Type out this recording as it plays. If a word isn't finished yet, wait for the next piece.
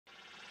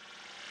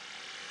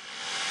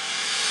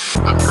Take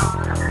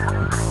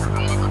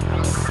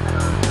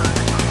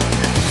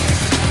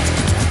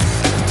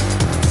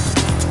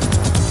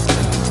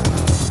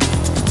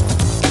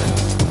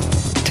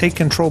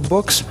Control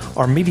Books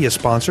are media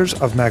sponsors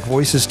of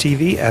MacVoices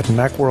TV at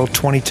Macworld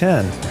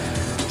 2010.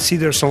 See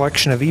their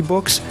selection of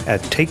ebooks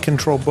at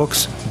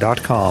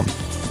takecontrolbooks.com.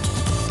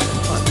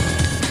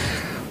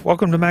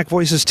 Welcome to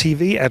MacVoices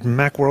TV at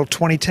Macworld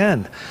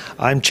 2010.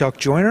 I'm Chuck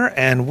Joyner,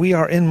 and we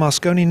are in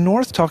Moscone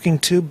North talking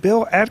to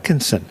Bill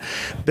Atkinson.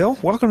 Bill,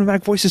 welcome to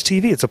MacVoices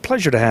TV. It's a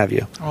pleasure to have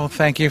you. Well,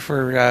 thank you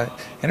for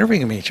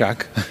interviewing me,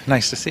 Chuck.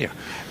 Nice to see you.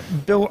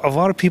 Bill, a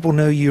lot of people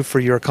know you for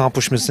your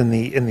accomplishments in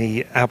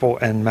the Apple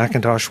and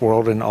Macintosh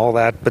world and all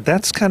that, but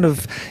that's kind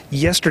of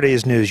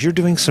yesterday's news. You're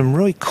doing some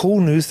really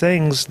cool new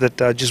things that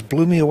just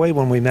blew me away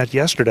when we met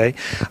yesterday.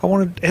 I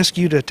want to ask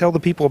you to tell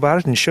the people about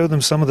it and show them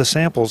some of the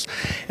samples.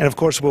 And, of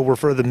course, we'll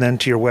refer them then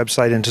to your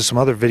website and to some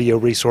other video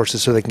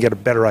resources so they can get a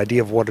better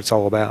idea of what it's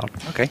all about.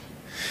 Okay.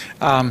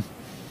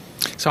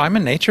 So I'm a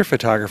nature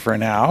photographer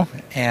now,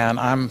 and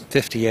I'm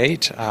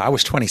 58. I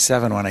was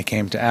 27 when I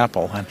came to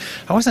Apple, and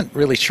I wasn't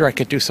really sure I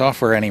could do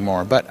software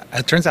anymore, but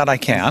it turns out I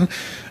can.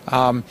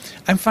 I'm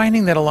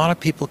finding that a lot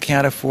of people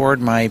can't afford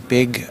my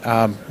big,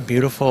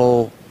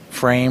 beautiful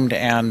framed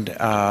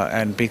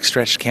and big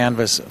stretched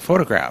canvas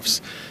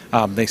photographs.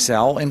 They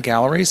sell in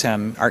galleries,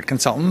 and art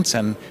consultants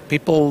and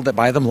people that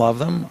buy them love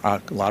them.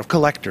 A lot of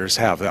collectors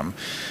have them,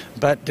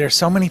 but there's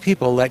so many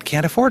people that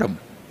can't afford them.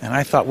 And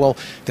I thought, well,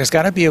 there's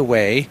got to be a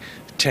way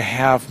to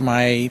have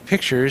my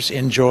pictures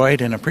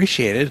enjoyed and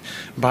appreciated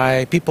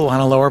by people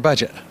on a lower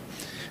budget.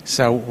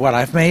 So what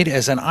I've made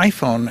is an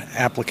iPhone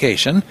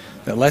application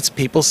that lets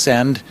people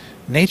send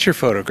nature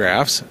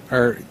photographs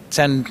or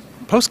send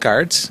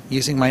postcards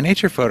using my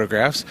nature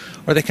photographs,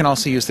 or they can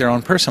also use their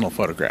own personal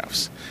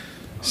photographs.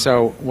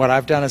 So what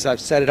I've done is I've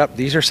set it up.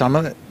 These are some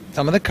of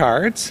the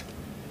cards,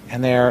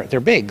 and they're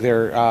big.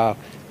 They're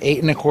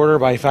 8 1/4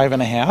 by 5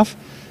 1/2.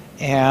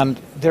 And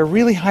they're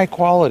really high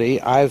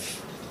quality.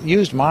 I've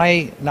used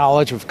my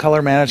knowledge of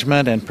color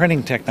management and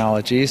printing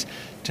technologies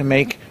to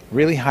make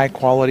really high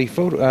quality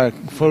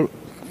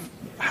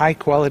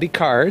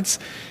cards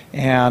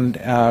and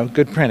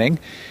good printing.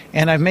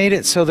 And I've made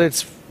it so that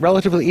it's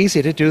relatively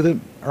easy to do them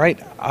right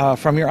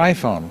from your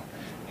iPhone.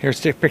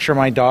 Here's a picture of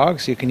my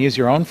dogs. You can use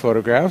your own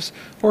photographs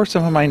or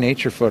some of my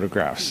nature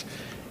photographs.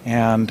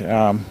 And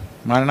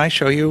why don't I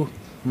show you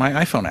my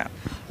iPhone app?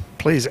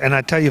 Please, and I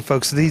tell you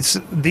folks,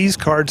 these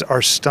cards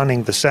are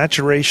stunning. The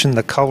saturation,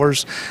 the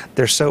colors,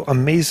 they're so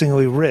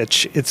amazingly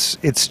rich.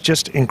 It's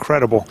just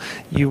incredible.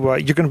 You're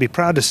going to be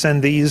proud to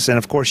send these, and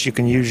of course you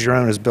can use your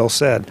own, as Bill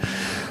said.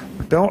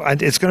 Bill,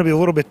 it's going to be a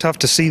little bit tough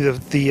to see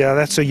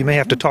that, so you may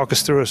have to talk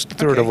us through it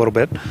a little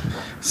bit.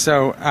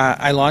 So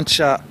I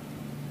launch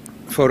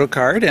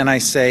PhotoCard, and I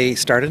say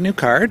start a new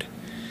card,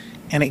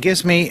 and it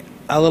gives me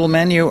a little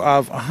menu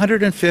of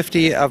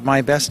 150 of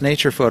my best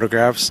nature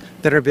photographs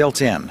that are built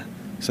in.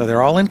 So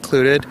they're all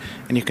included,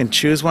 and you can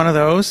choose one of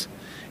those,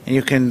 and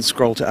you can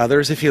scroll to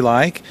others if you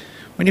like.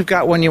 When you've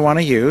got one you want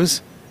to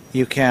use,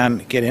 you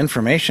can get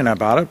information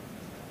about it,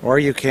 or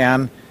you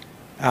can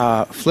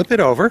flip it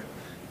over,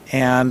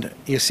 and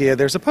you see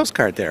there's a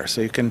postcard there.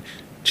 So you can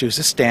choose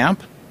a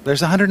stamp.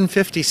 There's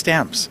 150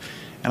 stamps,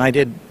 and I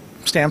did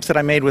stamps that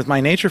I made with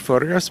my nature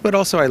photographs, but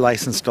also I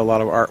licensed a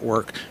lot of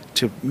artwork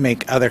to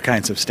make other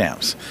kinds of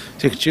stamps.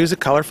 So you can choose a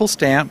colorful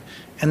stamp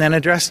and then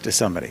address it to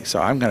somebody. So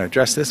I'm going to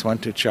address this one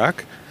to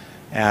Chuck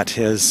at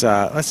his,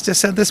 let's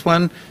just send this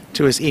one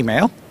to his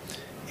email,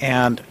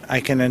 and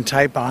I can then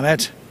type on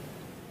it,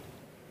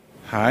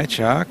 "Hi,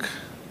 Chuck.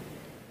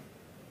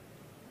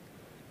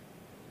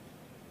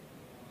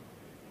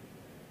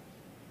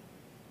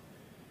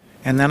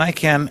 And then I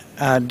can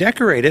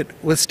decorate it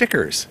with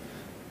stickers.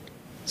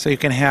 So you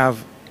can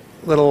have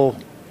little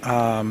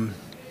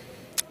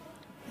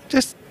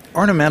just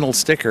ornamental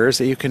stickers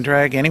that you can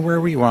drag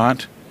anywhere we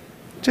want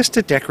just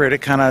to decorate it,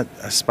 kind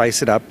of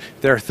spice it up.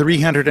 There are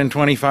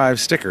 325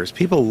 stickers.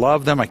 People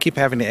love them. I keep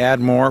having to add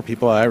more.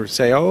 People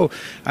say, "Oh,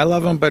 I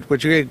love them, but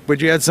would you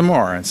add some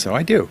more?" And so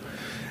I do.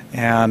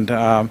 And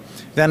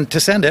then to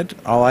send it,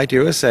 all I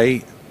do is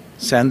say,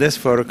 "Send this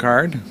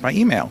photocard by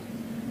email."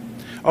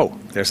 Oh,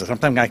 there's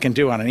something I can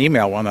do on an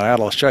email one that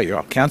I'll show you.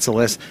 I'll cancel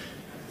this.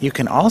 You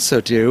can also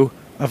do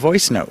a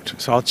voice note.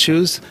 So I'll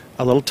choose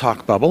a little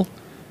talk bubble,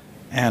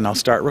 and I'll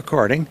start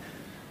recording.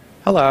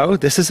 "Hello,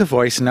 this is a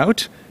voice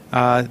note.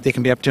 They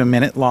can be up to a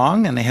minute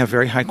long, and they have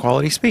very high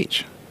quality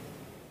speech."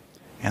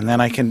 And then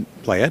I can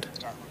play it.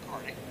 Start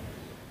recording.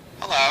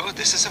 "Hello,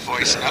 this is a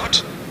voice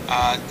note.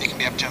 They can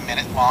be up to a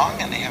minute long,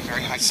 and they have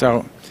very high quality."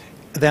 So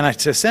then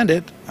to send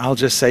it, I'll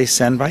just say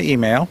send by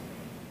email.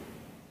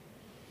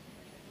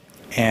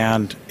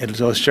 And it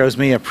shows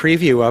me a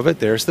preview of it.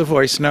 There's the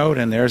voice note,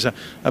 and there's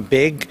a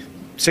big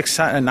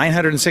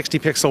 960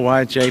 pixel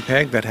wide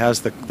JPEG that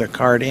has the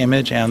card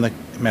image and the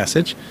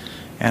message.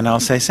 And I'll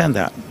say send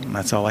that. And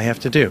that's all I have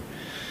to do.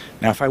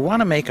 Now if I want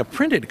to make a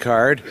printed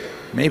card,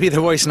 maybe the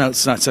voice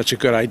note's not such a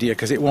good idea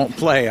because it won't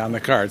play on the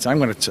card. So I'm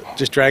going to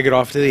just drag it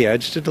off to the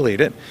edge to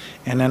delete it.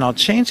 And then I'll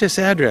change this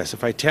address.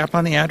 If I tap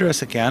on the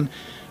address again,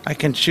 I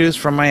can choose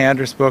from my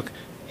address book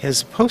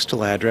his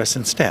postal address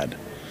instead.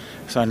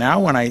 So now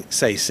when I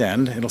say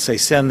send, it'll say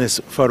send this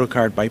photo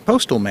card by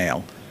postal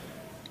mail.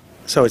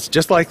 So it's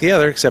just like the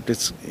other, except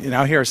it's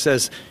now here it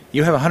says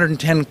you have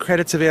 110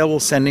 credits available.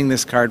 Sending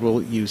this card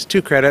will use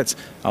 2 credits.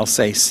 I'll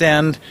say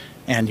send,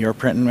 and your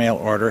print and mail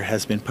order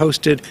has been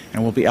posted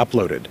and will be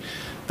uploaded.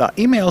 The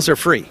emails are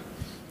free,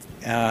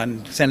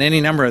 and send any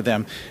number of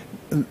them.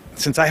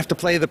 Since I have to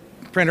play the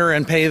printer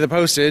and pay the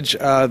postage,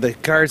 the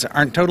cards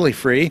aren't totally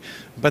free,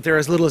 but they're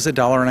as little as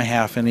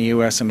 $1.50 in the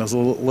U.S. and as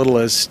little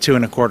as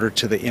 $2.25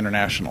 to the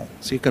international.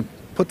 So you can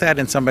put that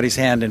in somebody's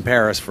hand in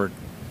Paris for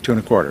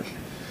 $2.25.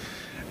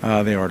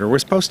 The order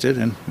was posted,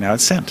 and now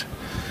it's sent.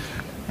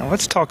 Now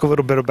let's talk a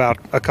little bit about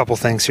a couple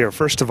things here.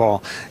 First of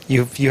all,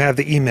 you have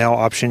the email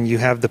option, you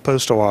have the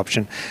postal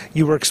option.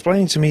 You were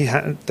explaining to me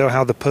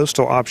how the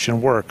postal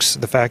option works,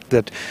 the fact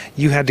that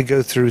you had to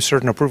go through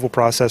certain approval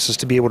processes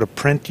to be able to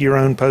print your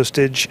own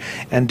postage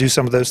and do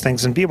some of those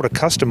things and be able to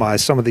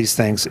customize some of these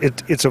things.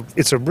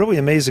 It's a really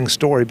amazing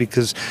story,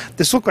 because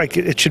this looked like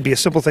it should be a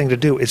simple thing to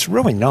do. It's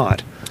really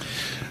not.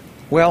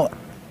 Well,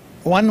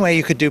 one way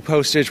you could do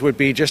postage would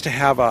be just to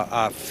have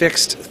a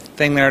fixed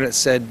thing there that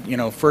said,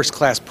 first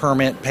class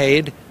permit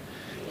paid.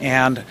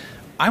 And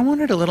I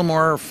wanted a little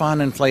more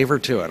fun and flavor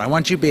to it. I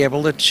want you to be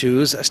able to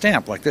choose a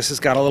stamp. Like this has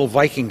got a little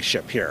Viking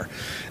ship here.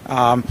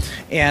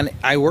 And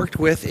I worked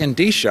with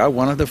Indicia,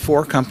 one of the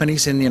 4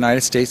 companies in the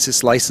United States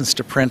that's licensed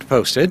to print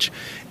postage.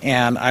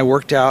 And I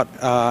worked out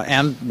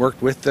and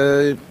worked with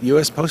the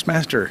U.S.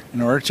 Postmaster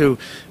in order to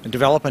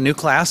develop a new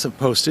class of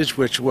postage,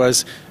 which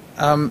was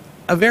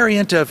a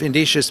variant of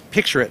Indicia's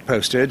Picture It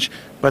postage,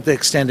 but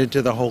extended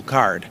to the whole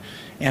card.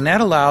 And that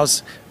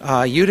allows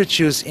you to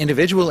choose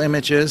individual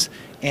images,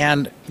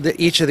 and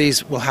each of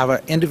these will have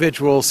an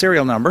individual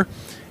serial number.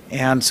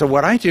 And so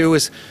what I do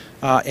is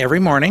every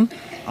morning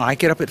I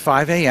get up at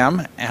 5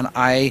 a.m. and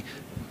I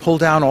pull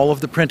down all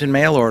of the print and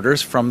mail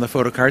orders from the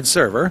PhotoCard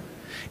server,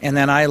 and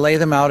then I lay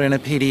them out in a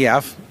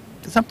PDF.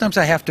 Sometimes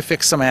I have to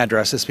fix some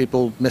addresses,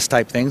 people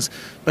mistype things,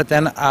 but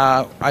then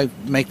I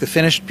make the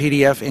finished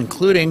PDF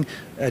including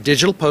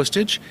digital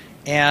postage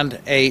and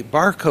a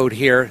barcode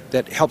here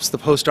that helps the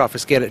post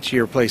office get it to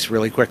your place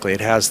really quickly. It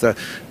has the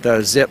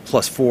zip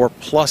 +4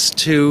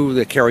 +2,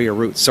 the carrier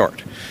route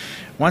sort.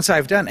 Once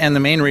I've done, and the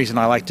main reason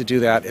I like to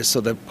do that is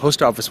so the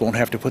post office won't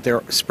have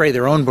to spray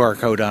their own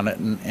barcode on it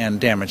and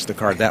damage the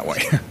card that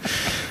way.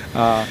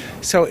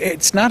 So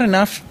it's not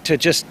enough to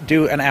just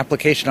do an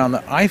application on the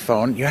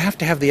iPhone. You have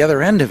to have the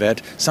other end of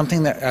it,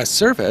 a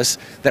service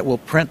that will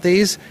print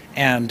these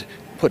and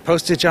put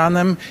postage on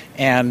them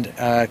and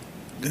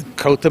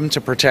coat them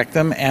to protect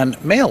them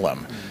and mail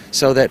them.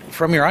 So that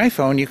from your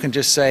iPhone you can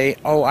just say,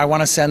 oh, I want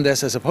to send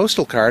this as a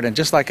postal card, and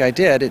just like I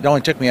did, it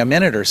only took me a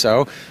minute or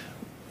so,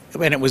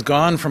 and it was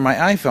gone from my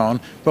iPhone.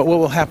 But what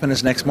will happen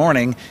is next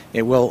morning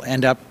it will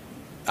end up,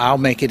 I'll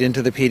make it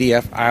into the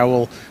PDF, I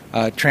will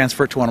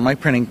transfer it to one of my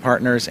printing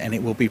partners, and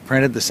it will be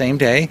printed the same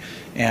day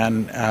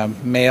and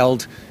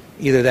mailed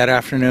either that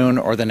afternoon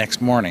or the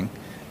next morning,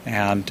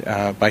 and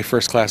by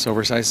first-class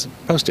oversized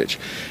postage.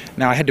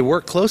 Now, I had to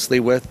work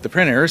closely with the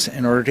printers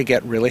in order to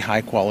get really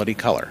high-quality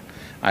color.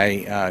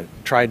 I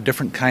tried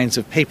different kinds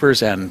of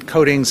papers and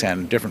coatings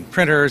and different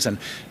printers and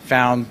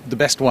found the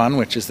best one,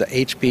 which is the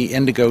HP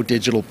Indigo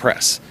Digital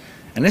Press.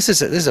 And this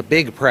is a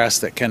big press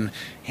that can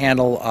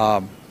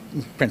handle,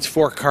 prints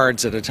 4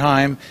 cards at a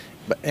time,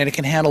 and it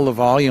can handle the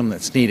volume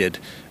that's needed.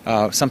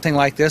 Something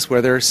like this,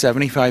 where there are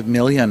 75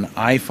 million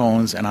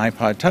iPhones and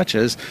iPod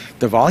Touches,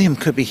 the volume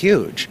could be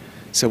huge.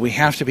 So we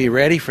have to be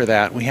ready for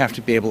that. We have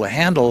to be able to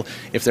handle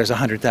if there's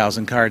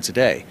 100,000 cards a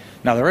day.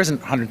 Now, there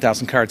isn't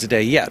 100,000 cards a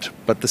day yet,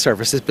 but the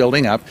service is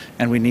building up,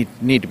 and we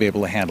need to be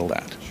able to handle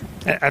that.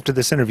 After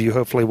this interview,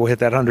 hopefully we'll hit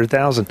that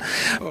 100,000.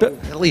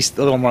 At least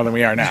a little more than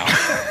we are now.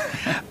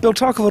 Bill,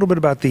 talk a little bit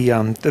about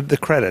the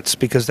credits,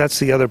 because that's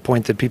the other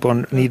point that people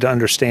need to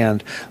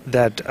understand,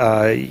 that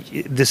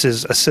this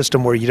is a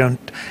system where you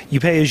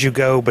pay as you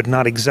go, but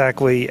not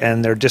exactly,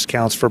 and there are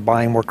discounts for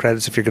buying more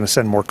credits if you're going to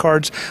send more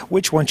cards,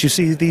 which once you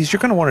see these,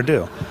 you're going to want to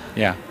do.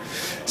 Yeah.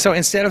 So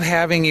instead of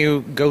having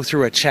you go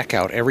through a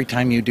checkout every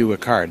time you do a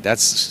card,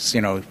 that's,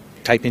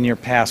 type in your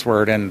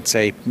password and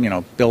say,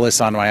 bill this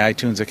on my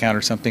iTunes account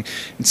or something.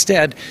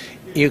 Instead,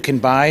 you can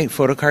buy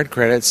PhotoCard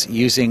credits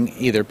using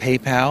either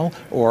PayPal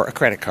or a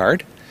credit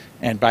card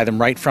and buy them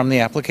right from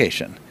the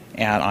application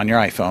and on your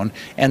iPhone.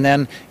 And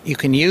then you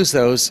can use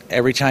those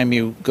every time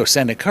you go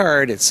send a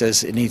card. It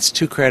says it needs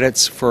 2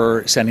 credits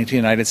for sending to the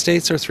United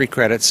States or 3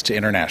 credits to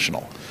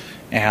international.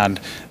 And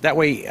that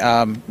way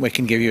we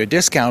can give you a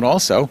discount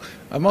also.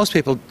 Most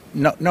people,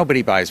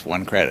 nobody buys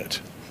 1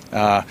 credit.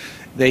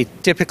 They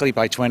typically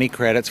buy 20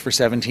 credits for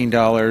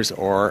 $17,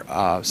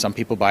 or some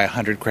people buy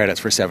 100 credits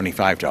for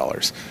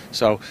 $75.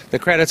 So the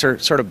credits are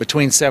sort of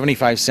between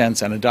 75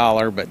 cents and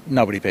 $1, but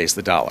nobody pays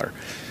the dollar.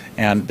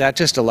 And that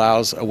just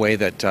allows a way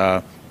that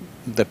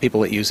the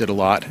people that use it a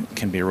lot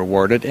can be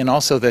rewarded. And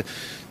also that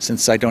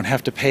since I don't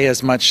have to pay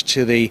as much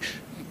to the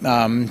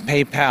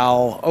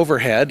PayPal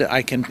overhead,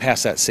 I can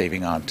pass that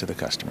saving on to the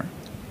customer.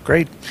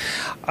 Great.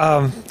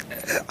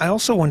 I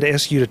also wanted to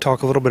ask you to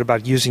talk a little bit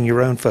about using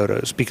your own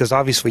photos, because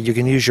obviously you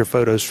can use your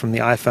photos from the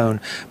iPhone,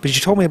 but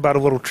you told me about a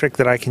little trick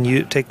that I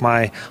can take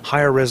my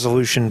higher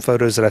resolution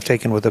photos that I've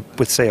taken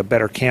with say a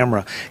better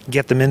camera,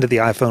 get them into the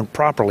iPhone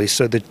properly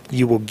so that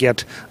you will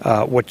get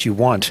what you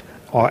want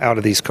out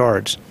of these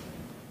cards.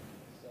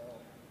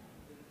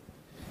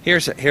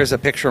 Here's a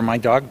picture of my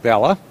dog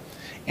Bella,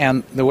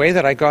 and the way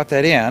that I got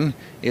that in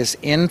is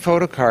in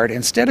PhotoCard.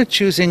 Instead of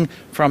choosing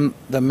from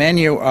the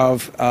menu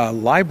of a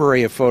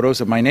library of photos,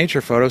 of my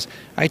nature photos,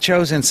 I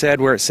chose instead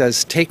where it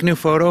says take new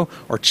photo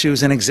or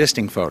choose an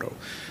existing photo.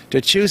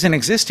 To choose an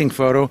existing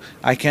photo,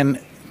 I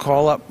can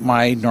call up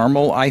my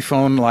normal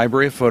iPhone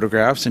library of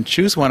photographs and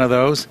choose one of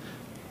those.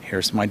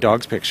 Here's my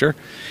dog's picture,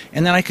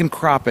 and then I can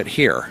crop it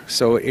here.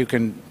 So you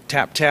can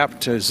tap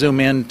to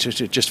zoom in to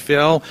just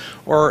fill,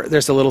 or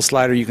there's a little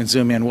slider you can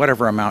zoom in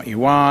whatever amount you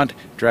want,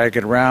 drag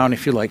it around.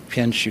 If you like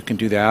pinch, you can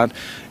do that.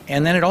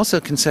 And then it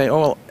also can say, oh,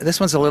 well, this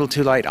one's a little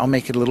too light, I'll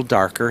make it a little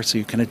darker. So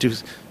you can do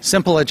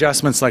simple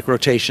adjustments like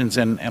rotations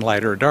and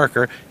lighter or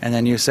darker, and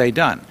then you say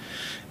done.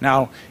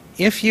 Now,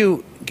 if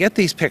you get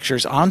these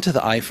pictures onto the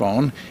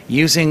iPhone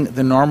using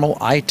the normal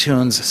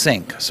iTunes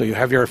sync, so you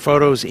have your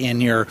photos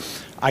in your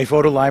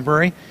iPhoto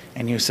library,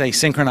 and you say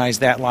synchronize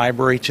that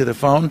library to the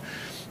phone.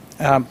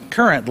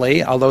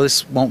 Currently, although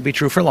this won't be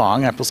true for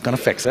long, Apple's going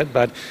to fix it,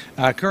 but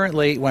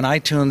currently when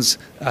iTunes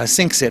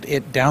syncs it,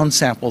 it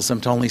downsamples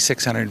them to only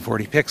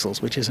 640 pixels,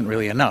 which isn't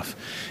really enough.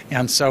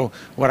 And so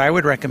what I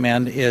would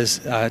recommend is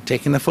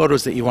taking the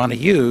photos that you want to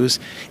use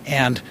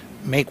and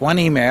make one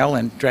email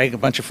and drag a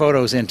bunch of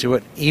photos into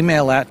it,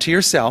 email that to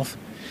yourself,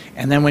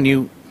 and then when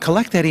you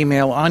collect that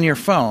email on your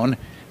phone,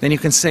 then you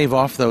can save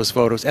off those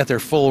photos at their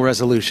full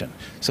resolution.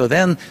 So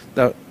then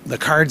the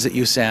cards that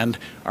you send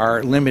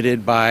are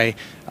limited by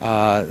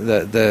are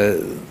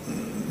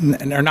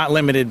not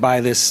limited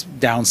by this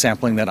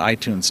downsampling that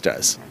iTunes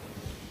does.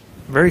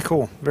 Very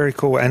cool, very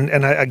cool.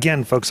 And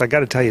again, folks, I got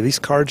to tell you, these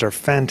cards are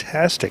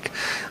fantastic.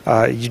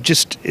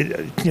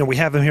 We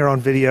have them here on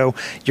video.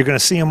 You're going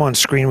to see them on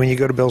screen when you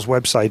go to Bill's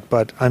website,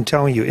 but I'm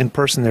telling you, in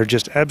person, they're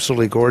just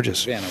absolutely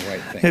gorgeous. Vanna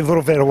White thing. A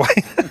little Vanna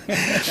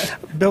White.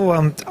 Bill,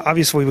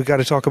 obviously, we've got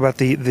to talk about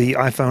the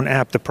iPhone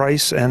app, the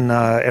price and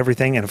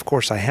everything, and of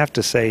course, I have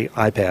to say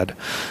iPad.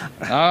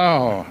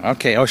 Oh,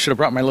 okay. Oh, I should have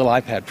brought my little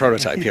iPad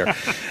prototype here.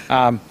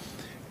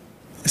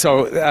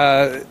 So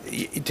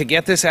to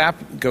get this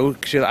app, go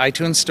to the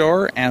iTunes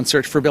store and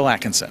search for Bill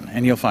Atkinson,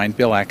 and you'll find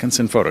Bill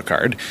Atkinson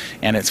PhotoCard,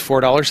 and it's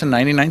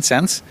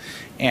 $4.99,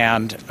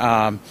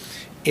 and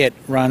it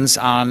runs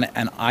on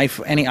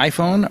any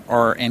iPhone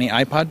or any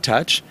iPod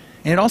Touch,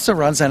 and it also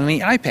runs on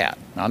any iPad.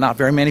 Now, not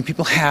very many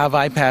people have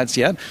iPads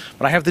yet,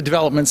 but I have the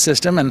development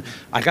system, and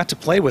I got to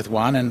play with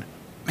one, and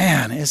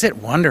man, is it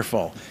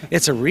wonderful.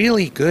 It's a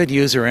really good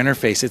user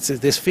interface. It's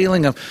this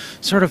feeling of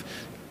sort of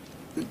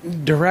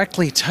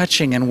directly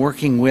touching and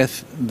working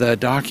with the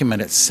document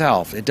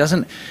itself.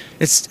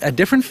 It's a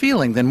different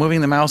feeling than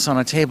moving the mouse on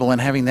a table and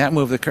having that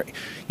move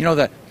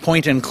the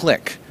point and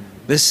click.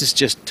 This is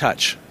just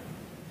touch.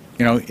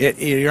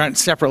 You aren't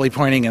separately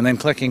pointing and then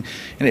clicking,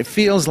 and it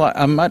feels like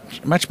a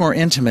much more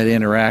intimate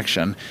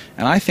interaction,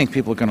 and I think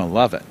people are going to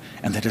love it.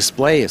 And the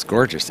display is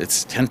gorgeous.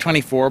 It's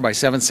 1024 by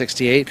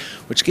 768,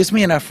 which gives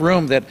me enough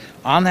room that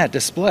on that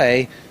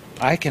display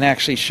I can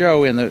actually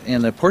show in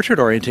the portrait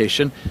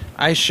orientation,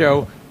 I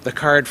show the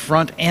card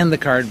front and the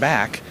card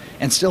back,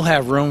 and still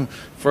have room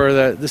for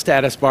the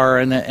status bar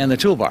and the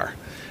toolbar.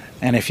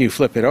 And if you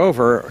flip it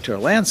over to a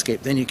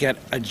landscape, then you get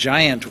a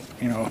giant,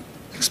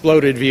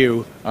 exploded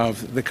view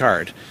of the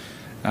card.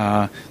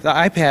 The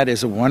iPad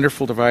is a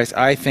wonderful device.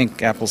 I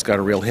think Apple's got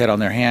a real hit on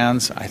their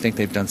hands. I think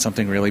they've done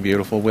something really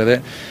beautiful with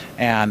it.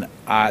 And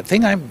the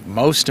thing I'm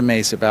most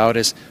amazed about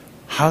is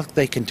how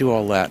they can do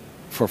all that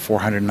for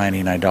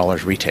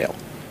 $499 retail.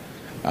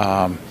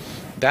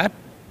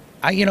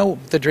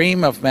 The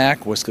dream of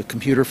Mac was the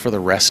computer for the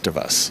rest of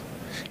us.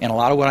 And a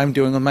lot of what I'm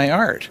doing with my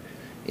art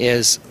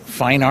is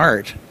fine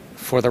art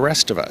for the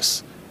rest of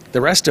us.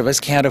 The rest of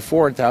us can't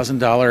afford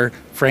 $1,000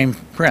 frame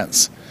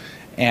prints.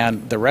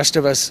 And the rest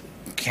of us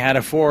can't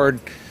afford,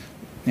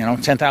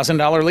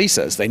 $10,000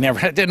 leases.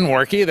 It didn't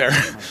work either.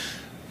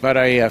 But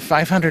a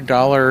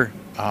 $500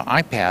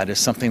 iPad is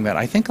something that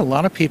I think a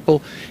lot of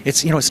people,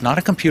 it's not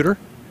a computer,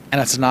 and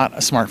it's not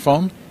a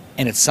smartphone,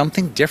 and it's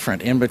something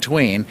different in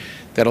between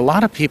that a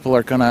lot of people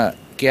are going to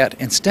get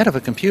instead of a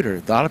computer.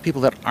 A lot of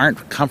people that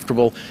aren't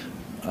comfortable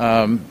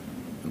and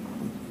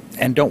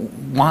don't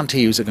want to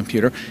use a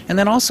computer. And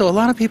then also a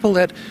lot of people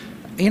that,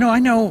 I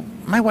know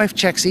my wife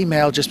checks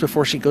email just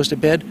before she goes to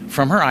bed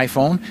from her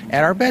iPhone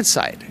at our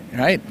bedside,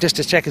 right? Just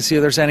to check and see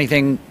if there's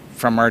anything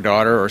from our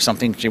daughter or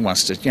something she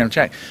wants to,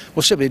 check.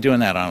 Well, she'll be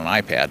doing that on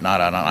an iPad,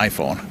 not on an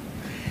iPhone.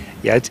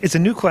 Yeah, it's a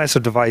new class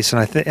of device,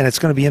 and and it's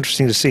going to be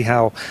interesting to see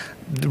how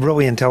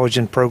really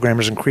intelligent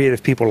programmers and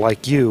creative people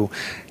like you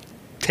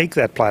take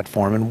that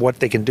platform and what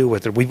they can do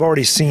with it. We've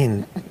already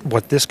seen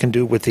what this can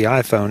do with the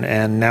iPhone,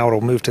 and now it'll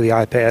move to the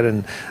iPad,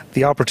 and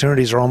the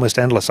opportunities are almost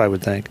endless, I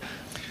would think.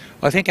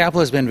 Well, I think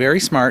Apple has been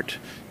very smart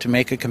to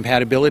make a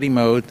compatibility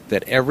mode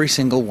that every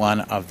single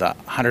one of the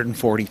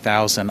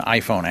 140,000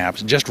 iPhone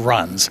apps just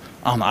runs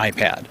on the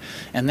iPad.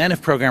 And then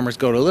if programmers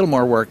go to a little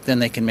more work, then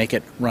they can make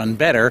it run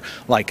better.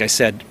 Like I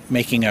said,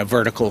 making a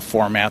vertical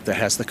format that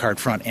has the card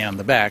front and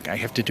the back. I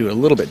have to do a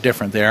little bit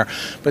different there,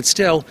 but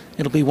still,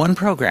 it'll be one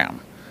program.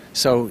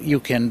 So you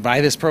can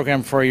buy this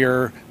program for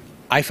your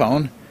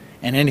iPhone,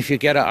 and then if you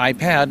get an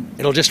iPad,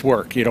 it'll just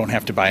work. You don't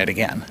have to buy it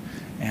again.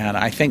 And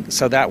I think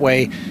so that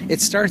way it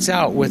starts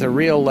out with a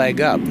real leg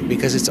up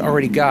because it's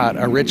already got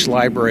a rich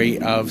library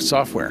of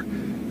software.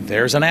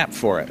 There's an app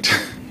for it.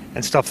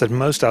 And stuff that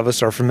most of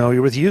us are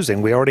familiar with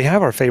using. We already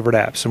have our favorite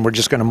apps, and we're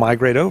just going to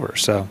migrate over.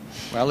 So,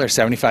 well, there's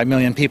 75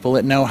 million people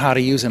that know how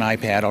to use an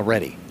iPad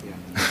already.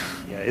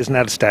 Yeah, isn't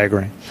that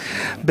staggering?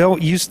 Bill,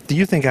 do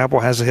you think Apple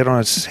has a hit on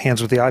its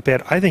hands with the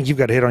iPad? I think you've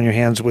got a hit on your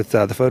hands with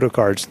the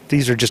PhotoCards.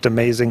 These are just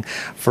amazing.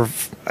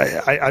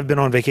 I've been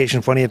on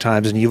vacation plenty of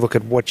times, and you look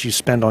at what you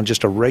spend on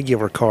just a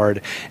regular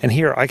card, and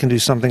here I can do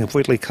something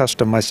completely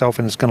custom myself,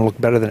 and it's going to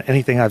look better than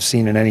anything I've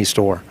seen in any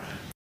store.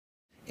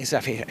 Is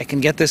if I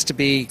can get this to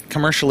be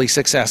commercially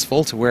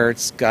successful to where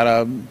it's got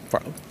a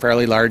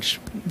fairly large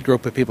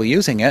group of people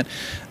using it,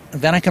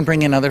 then I can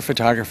bring in other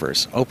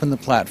photographers, open the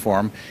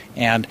platform,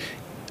 and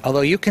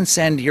although you can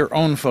send your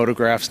own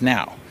photographs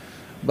now,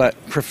 but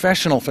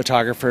professional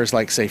photographers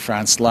like, say,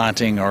 Franz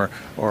Lanting or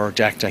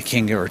Jack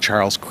Dykinga or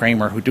Charles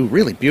Kramer, who do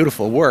really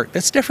beautiful work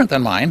that's different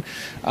than mine,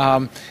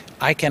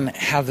 I can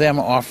have them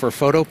offer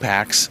photo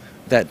packs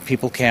that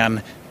people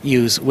can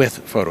use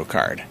with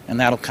PhotoCard, and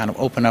that'll kind of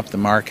open up the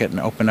market and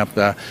open up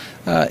the,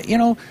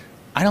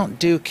 I don't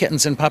do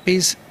kittens and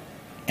puppies,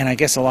 and I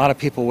guess a lot of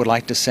people would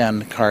like to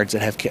send cards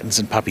that have kittens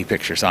and puppy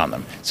pictures on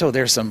them. So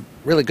there's some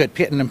really good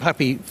kitten and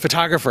puppy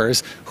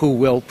photographers who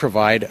will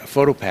provide a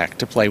photo pack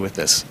to play with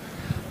this.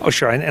 Oh,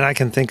 sure, and I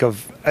can think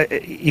of,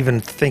 even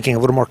thinking a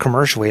little more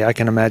commercially, I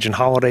can imagine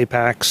holiday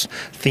packs,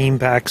 theme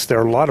packs. There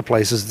are a lot of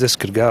places this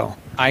could go.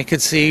 I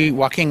could see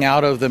walking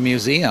out of the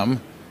museum,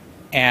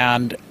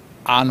 and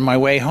on my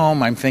way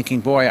home, I'm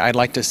thinking, boy, I'd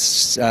like to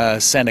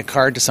send a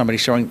card to somebody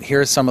showing,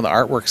 here's some of the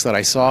artworks that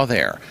I saw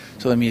there.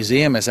 So the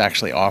museum is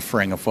actually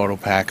offering a photo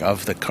pack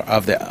of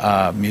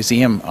the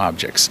museum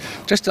objects,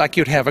 just like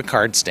you'd have a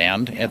card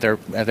stand at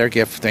their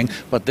gift thing.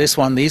 But this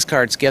one, these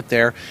cards get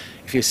there.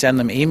 If you send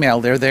them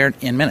email, they're there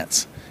in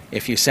minutes.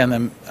 If you send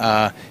them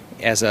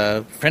as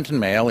a print and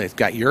mail, it's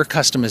got your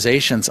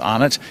customizations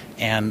on it,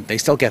 and they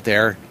still get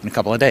there in a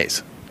couple of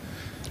days.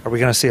 Are we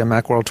going to see a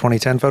Macworld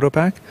 2010 photo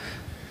pack?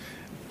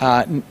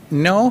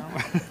 No,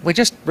 we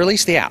just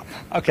released the app.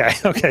 Okay.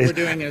 What we're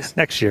doing is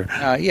next year.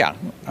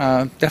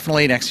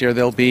 Definitely next year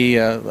there'll be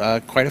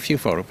quite a few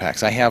photo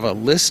packs. I have a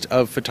list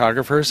of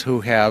photographers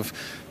who have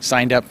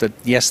signed up that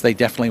yes, they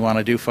definitely want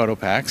to do photo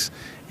packs,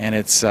 and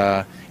it's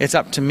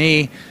up to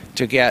me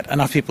to get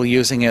enough people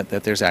using it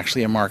that there's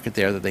actually a market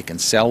there that they can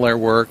sell their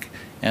work,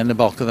 and the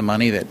bulk of the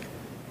money that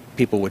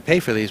people would pay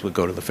for these would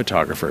go to the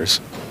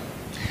photographers.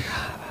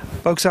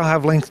 Folks, I'll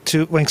have links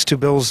to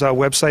Bill's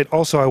website.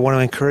 Also, I want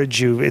to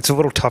encourage you, it's a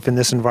little tough in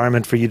this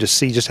environment for you to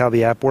see just how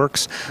the app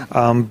works,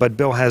 but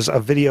Bill has a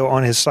video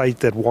on his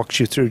site that walks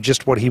you through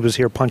just what he was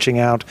here punching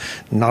out,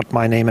 not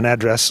my name and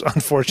address,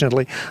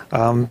 unfortunately,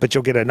 but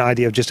you'll get an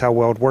idea of just how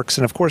well it works.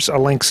 And, of course, a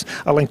link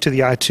to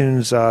the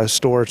iTunes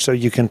store so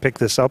you can pick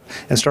this up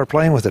and start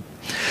playing with it.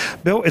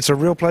 Bill, it's a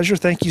real pleasure.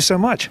 Thank you so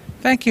much.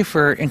 Thank you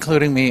for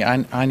including me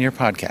on your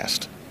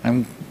podcast.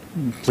 I'm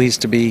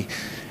pleased to be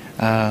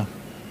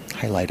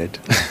highlighted.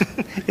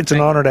 It's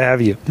an honor to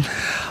have you.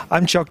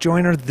 I'm Chuck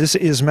Joyner. This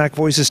is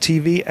MacVoices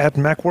TV at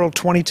Macworld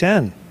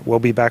 2010. We'll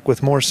be back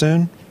with more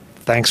soon.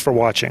 Thanks for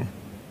watching.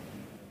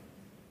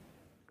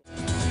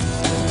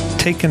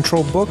 Take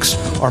Control Books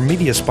are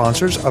media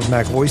sponsors of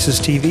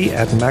MacVoices TV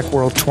at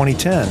Macworld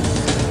 2010.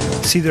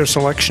 See their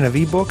selection of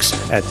ebooks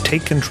at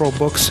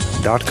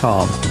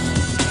takecontrolbooks.com.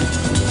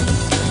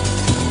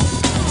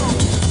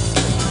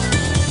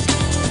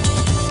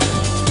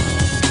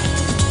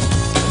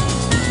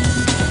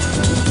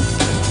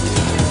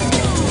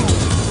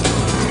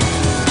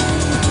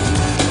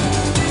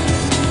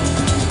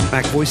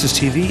 MacVoices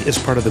TV is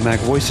part of the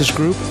MacVoices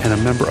Group and a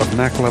member of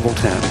Mac Level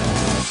 10.